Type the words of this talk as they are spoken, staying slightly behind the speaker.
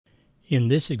In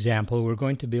this example, we're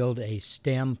going to build a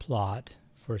STEM plot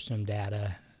for some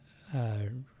data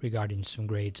regarding some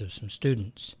grades of some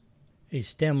students. A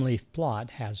STEM leaf plot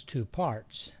has two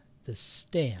parts, the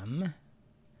stem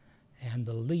and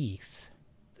the leaf.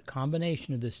 The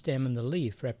combination of the stem and the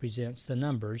leaf represents the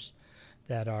numbers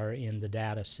that are in the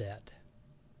data set.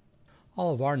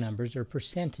 All of our numbers are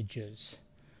percentages,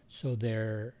 so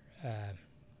they're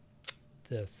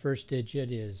the first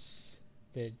digit is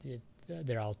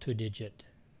they're all two-digit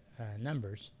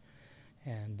numbers,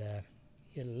 and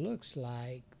it looks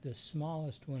like the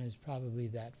smallest one is probably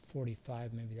that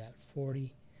 45, maybe that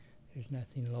 40. There's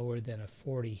nothing lower than a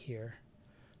 40 here.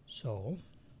 So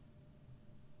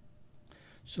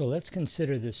let's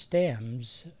consider the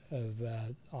stems of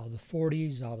all the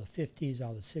 40s, all the 50s,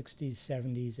 all the 60s,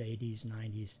 70s, 80s,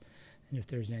 90s, and if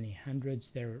there's any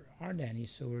hundreds. There aren't any,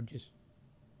 so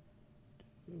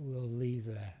we'll leave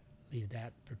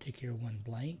that particular one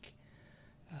blank.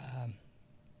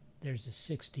 There's a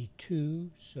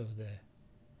 62, so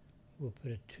we'll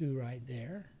put a 2 right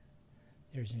there.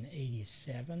 There's an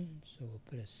 87, so we'll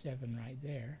put a 7 right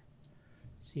there.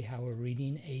 See how we're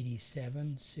reading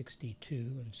 87, 62,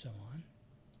 and so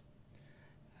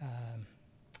on.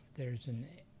 There's an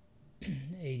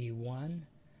 81.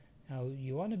 Now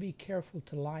you want to be careful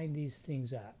to line these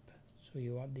things up. So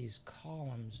you want these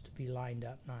columns to be lined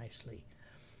up nicely.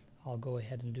 I'll go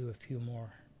ahead and do a few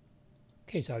more.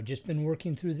 Okay, so I've just been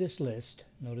working through this list.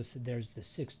 Notice that there's the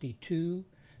 62,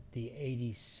 the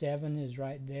 87 is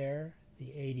right there,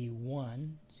 the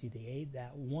 81. See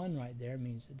that 1 right there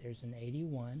means that there's an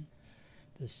 81.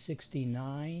 The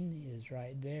 69 is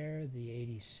right there, the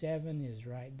 87 is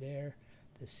right there,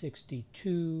 the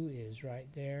 62 is right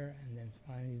there, and then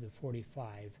finally the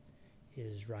 45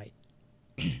 is right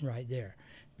there.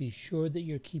 Be sure that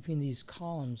you're keeping these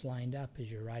columns lined up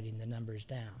as you're writing the numbers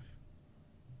down.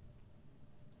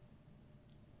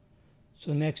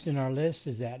 So next in our list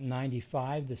is that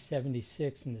 95, the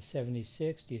 76, and the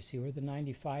 76. Do you see where the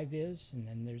 95 is? And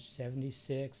then there's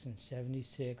 76 and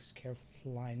 76. Careful to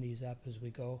line these up as we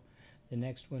go. The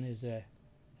next one is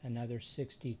another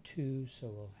 62, so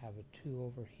we'll have a 2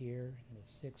 over here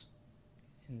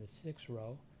in the sixth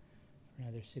row.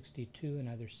 Another 62,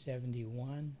 another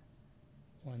 71,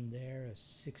 one there, a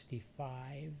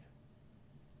 65.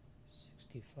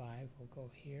 65 will go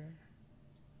here.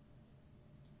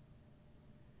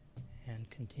 And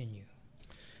continue.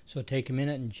 So take a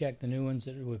minute and check the new ones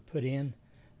that we put in.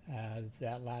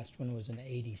 That last one was an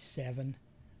 87,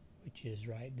 which is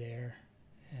right there.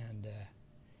 And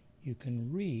you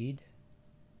can read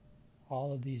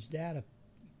all of these data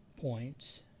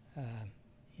points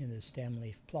in the stem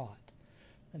leaf plot.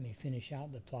 Let me finish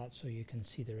out the plot so you can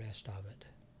see the rest of it.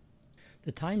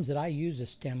 The times that I use a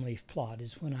stem leaf plot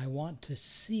is when I want to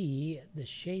see the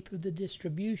shape of the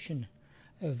distribution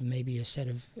of maybe a set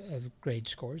of grade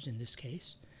scores in this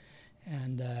case,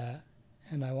 and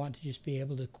I want to just be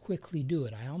able to quickly do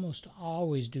it. I almost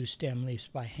always do stem leaves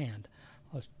by hand.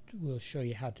 We'll show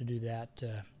you how to do that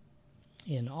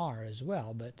in R as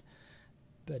well,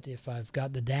 but if I've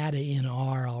got the data in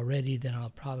R already, then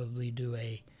I'll probably do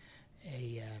a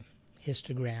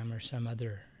histogram or some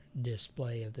other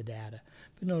display of the data.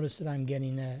 But notice that I'm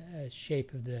getting a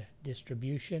shape of the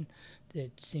distribution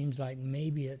that seems like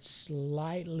maybe it's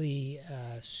slightly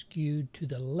skewed to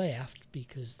the left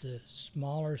because the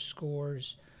smaller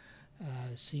scores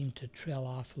seem to trail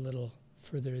off a little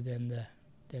further than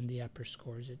the upper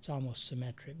scores. It's almost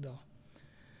symmetric though.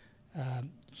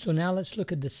 So now let's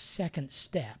look at the second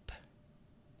step.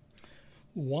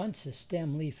 Once a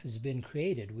stem leaf has been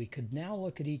created, we could now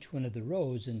look at each one of the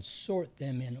rows and sort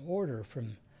them in order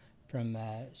from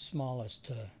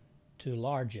smallest to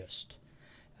largest.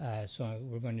 So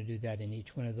we're going to do that in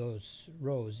each one of those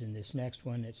rows. In this next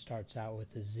one, it starts out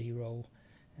with a 0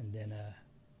 and then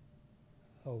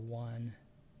a 1.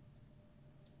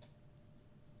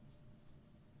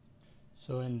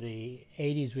 So in the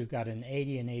 80s, we've got an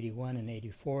 80, an 81, an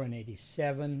 84, an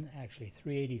 87, actually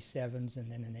 3 87s,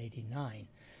 and then an 89.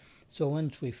 So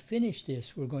once we finish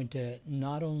this, we're going to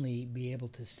not only be able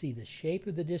to see the shape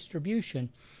of the distribution,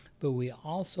 but we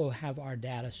also have our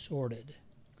data sorted.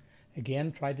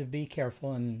 Again, try to be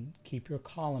careful and keep your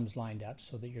columns lined up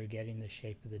so that you're getting the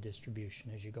shape of the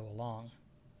distribution as you go along.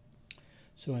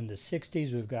 So in the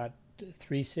 60s, we've got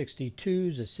 3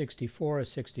 62s, a 64, a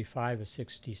 65, a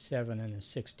 67, and a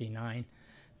 69.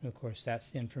 And of course,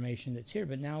 that's the information that's here,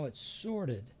 but now it's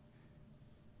sorted.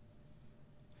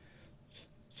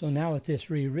 So now with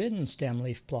this rewritten stem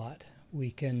leaf plot,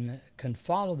 we can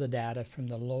follow the data from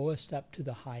the lowest up to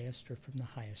the highest, or from the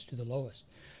highest to the lowest.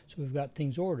 So we've got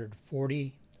things ordered: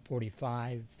 40,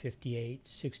 45, 58,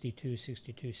 62,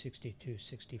 62, 62,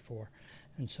 64,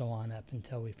 and so on up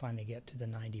until we finally get to the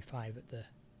 95 at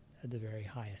the very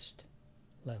highest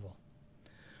level.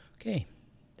 Okay,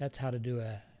 that's how to do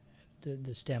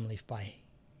the stem leaf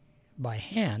by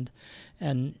hand,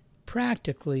 and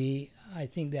practically I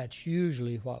think that's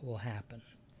usually what will happen.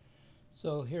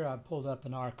 So here I've pulled up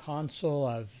an R console.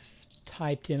 I've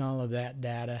typed in all of that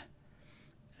data,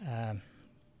 and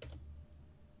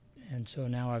so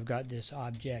now I've got this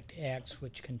object X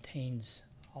which contains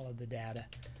all of the data,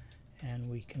 and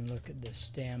we can look at the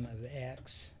stem of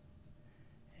X,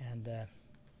 and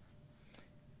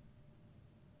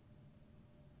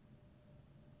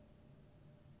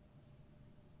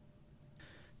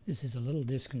this is a little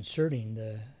disconcerting.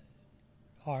 The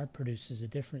R produces a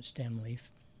different stem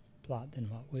leaf plot than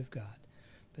what we've got.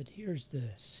 But here's the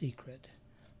secret.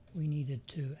 We needed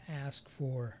to ask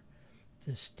for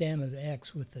the stem of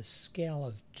X with a scale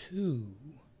of 2.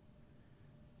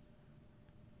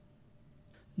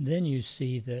 Then you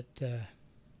see that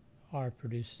R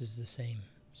produces the same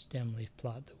stem leaf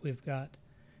plot that we've got.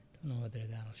 Don't know whether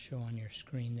that'll show on your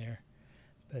screen there,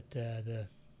 but the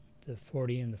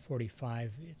 40 and the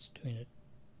 45, it's doing it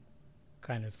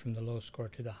kind of from the low score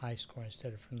to the high score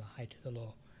instead of from the high to the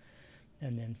low.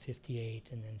 And then 58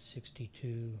 and then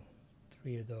 62,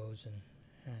 3 of those,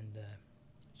 and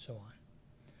so on.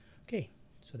 Okay,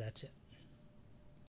 so that's it.